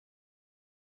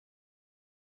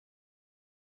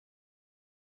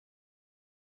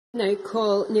Now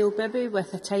call Neil Bibby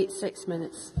with a tight 6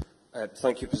 minutes.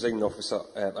 Thank you, Presiding Officer.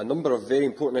 A number of very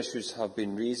important issues have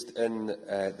been raised in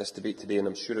this debate today, and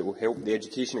I'm sure it will help the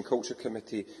Education and Culture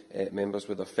Committee members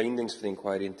with their findings for the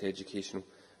inquiry into educational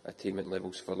attainment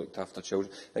levels for looked after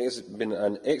children. I think this has been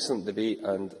an excellent debate,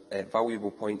 and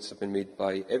valuable points have been made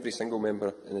by every single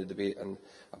member in the debate, and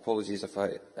apologies if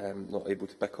I am not able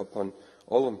to pick up on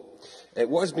all of them.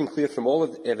 What has been clear from all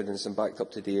of the evidence and backed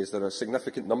up today is there are a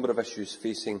significant number of issues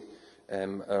facing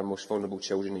our most vulnerable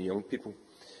children and young people.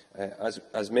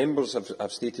 As members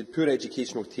have stated, poor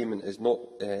educational attainment is not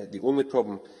the only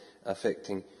problem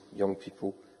affecting young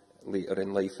people later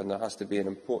in life, and there has to be an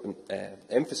important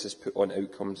emphasis put on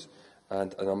outcomes,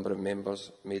 and a number of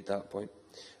members made that point.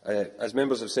 As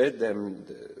members have said,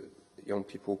 young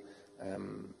people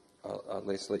are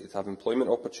less likely to have employment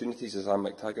opportunities, as Anne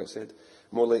McTaggart said,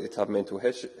 more likely to have mental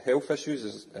health issues,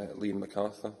 as Liam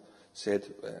MacArthur said,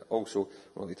 also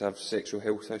more likely to have sexual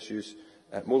health issues,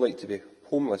 more likely to be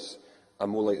homeless,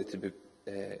 and more likely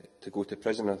to go to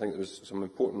prison. I think there was some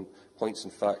important points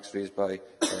and facts raised by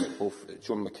both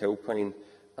Joan McAlpine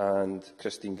and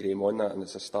Christine Graham on that, and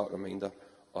it's a stark reminder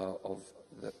of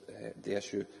the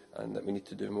issue, and that we need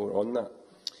to do more on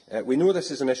that. We know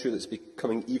this is an issue that's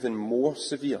becoming even more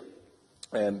severe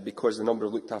because the number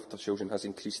of looked after children has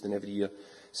increased in every year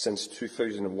since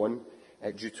 2001,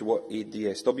 due to what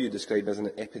ADSW described as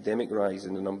an epidemic rise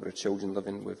in the number of children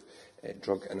living with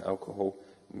drug and alcohol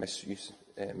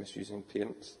misusing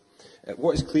parents.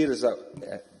 What is clear is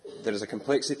that there is a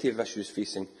complexity of issues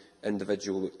facing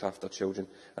individual looked after children,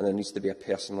 and there needs to be a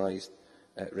personalised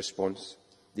response.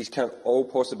 These can't all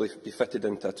possibly be fitted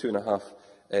into a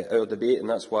 2.5-hour debate, and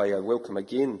that's why I welcome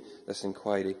again this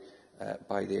inquiry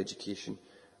by the Education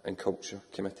and Culture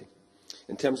Committee.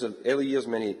 In terms of early years,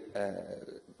 many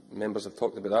members have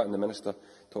talked about that, and the Minister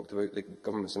talked about the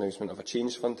Government's announcement of a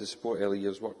change fund to support early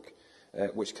years work,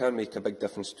 which can make a big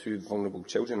difference to vulnerable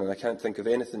children. And I can't think of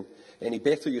any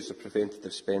better use of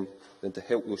preventative spend than to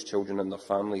help those children and their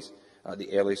families at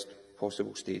the earliest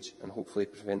possible stage, and hopefully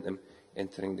prevent them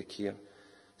entering the care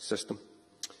system.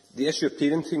 The issue of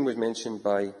parenting was mentioned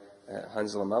by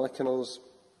Hansela Malik and others,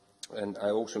 and I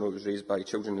also know it was raised by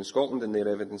Children in Scotland in their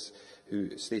evidence,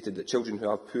 who stated that children who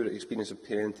have poor experience of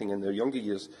parenting in their younger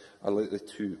years are likely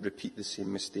to repeat the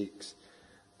same mistakes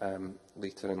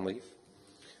later in life.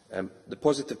 The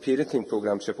Positive Parenting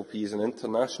Programme, Triple P, is an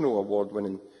international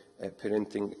award-winning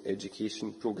parenting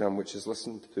education programme which has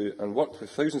listened to and worked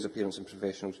with thousands of parents and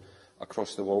professionals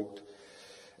across the world.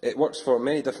 It works for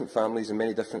many different families in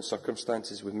many different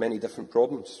circumstances with many different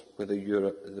problems. Whether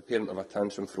you're the parent of a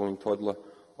tantrum-throwing toddler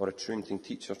or a truanting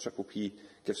teacher, Triple P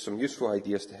gives some useful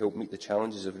ideas to help meet the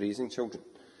challenges of raising children.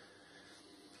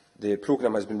 The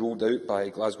programme has been rolled out by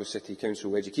Glasgow City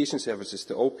Council Education Services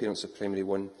to all parents of primary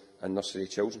 1 and nursery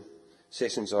children.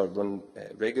 Sessions are run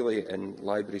regularly in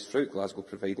libraries throughout Glasgow,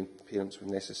 providing parents with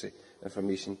necessary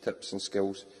information, tips and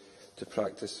skills to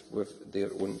practice with their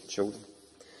own children.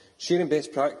 Sharing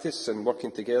best practice and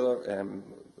working together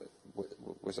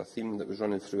was a theme that was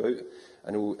running throughout.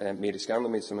 I know Mary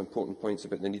Scanlon made some important points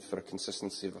about the need for a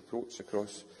consistency of approach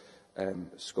across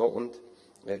Scotland.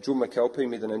 Joan McAlpine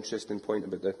made an interesting point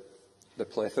about the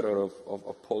plethora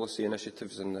of policy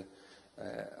initiatives and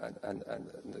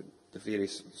the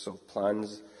various sort of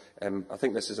plans. I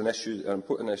think this is an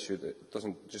important issue that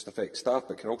doesn't just affect staff,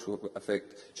 but can also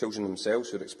affect children themselves,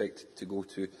 who are expected to go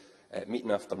to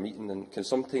meeting after meeting and can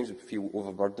sometimes feel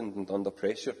overburdened and under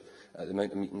pressure at the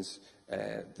amount of meetings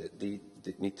that they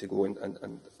need to go in.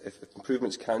 And if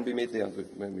improvements can be made there,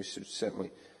 we should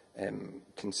certainly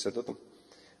consider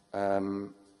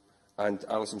them. And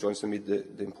Alison Johnson made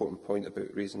the important point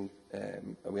about raising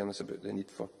awareness about the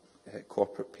need for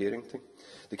corporate parenting.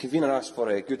 The convener asked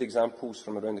for good examples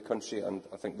from around the country, and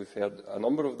I think we've heard a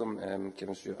number of them,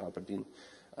 given Stuart Aberdeen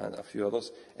and a few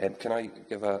others. Can I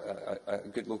give a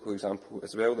good local example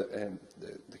as well that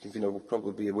the convener will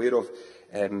probably be aware of,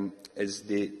 is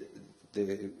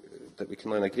that we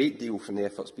can learn a great deal from the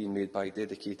efforts being made by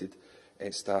dedicated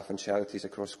staff and charities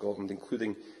across Scotland,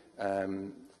 including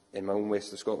in my own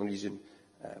West of Scotland region,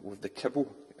 with the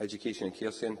Kibble Education and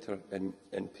Care Centre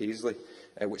in Paisley,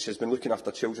 which has been looking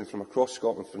after children from across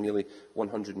Scotland for nearly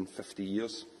 150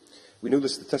 years. We know the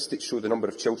statistics show the number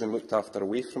of children looked after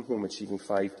away from home achieving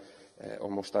 5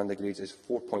 or more standard grades is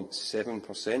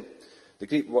 4.7%. The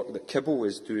great work that Kibble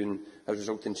is doing has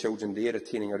resulted in children there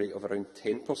attaining a rate of around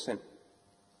 10%.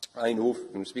 I know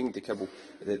from speaking to Kibble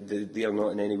that they are not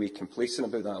in any way complacent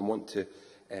about that and want to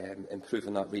improve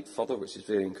on that rate further, which is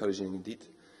very encouraging indeed.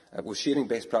 With sharing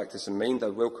best practice in mind, I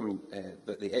welcome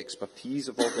that the expertise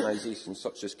of organisations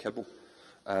such as Kibble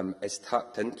is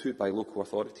tapped into by local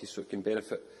authorities, so it can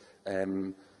benefit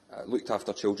looked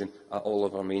after children at all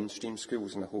of our mainstream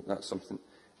schools, and I hope that's something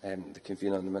the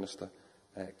Convener and the Minister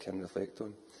can reflect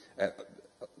on.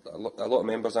 A lot of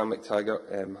members, Anne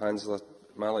McTaggart, Hansler,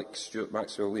 Malik, Stewart,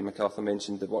 Maxwell, Lee MacArthur,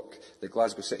 mentioned the work that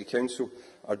Glasgow City Council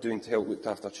are doing to help look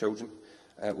after children.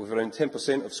 With around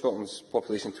 10% of Scotland's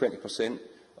population, 20%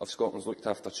 of Scotland's looked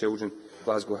after children,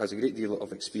 Glasgow has a great deal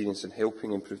of experience in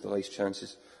helping improve the life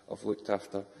chances of looked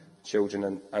after children,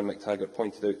 and Anne McTaggart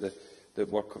pointed out the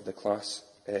work of the CLASS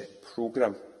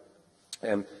programme.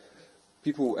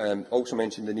 People also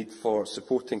mentioned the need for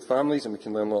supporting families, and we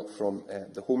can learn a lot from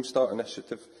the Home Start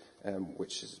initiative,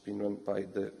 which has been run by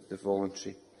the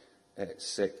voluntary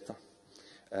sector.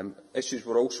 Issues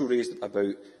were also raised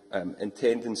about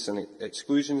attendance and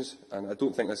exclusions, and I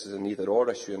don't think this is an either-or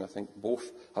issue, and I think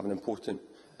both have an important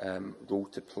role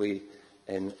to play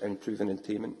in improving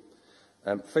attainment.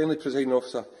 Finally, Presiding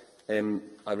Officer,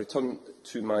 I return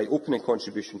to my opening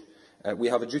contribution. We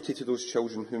have a duty to those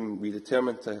children whom we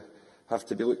determine to have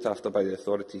to be looked after by the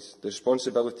authorities. The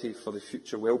responsibility for the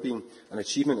future well-being and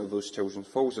achievement of those children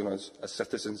falls on us as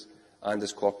citizens and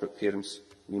as corporate parents.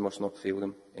 We must not fail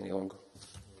them any longer.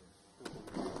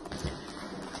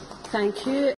 Thank you.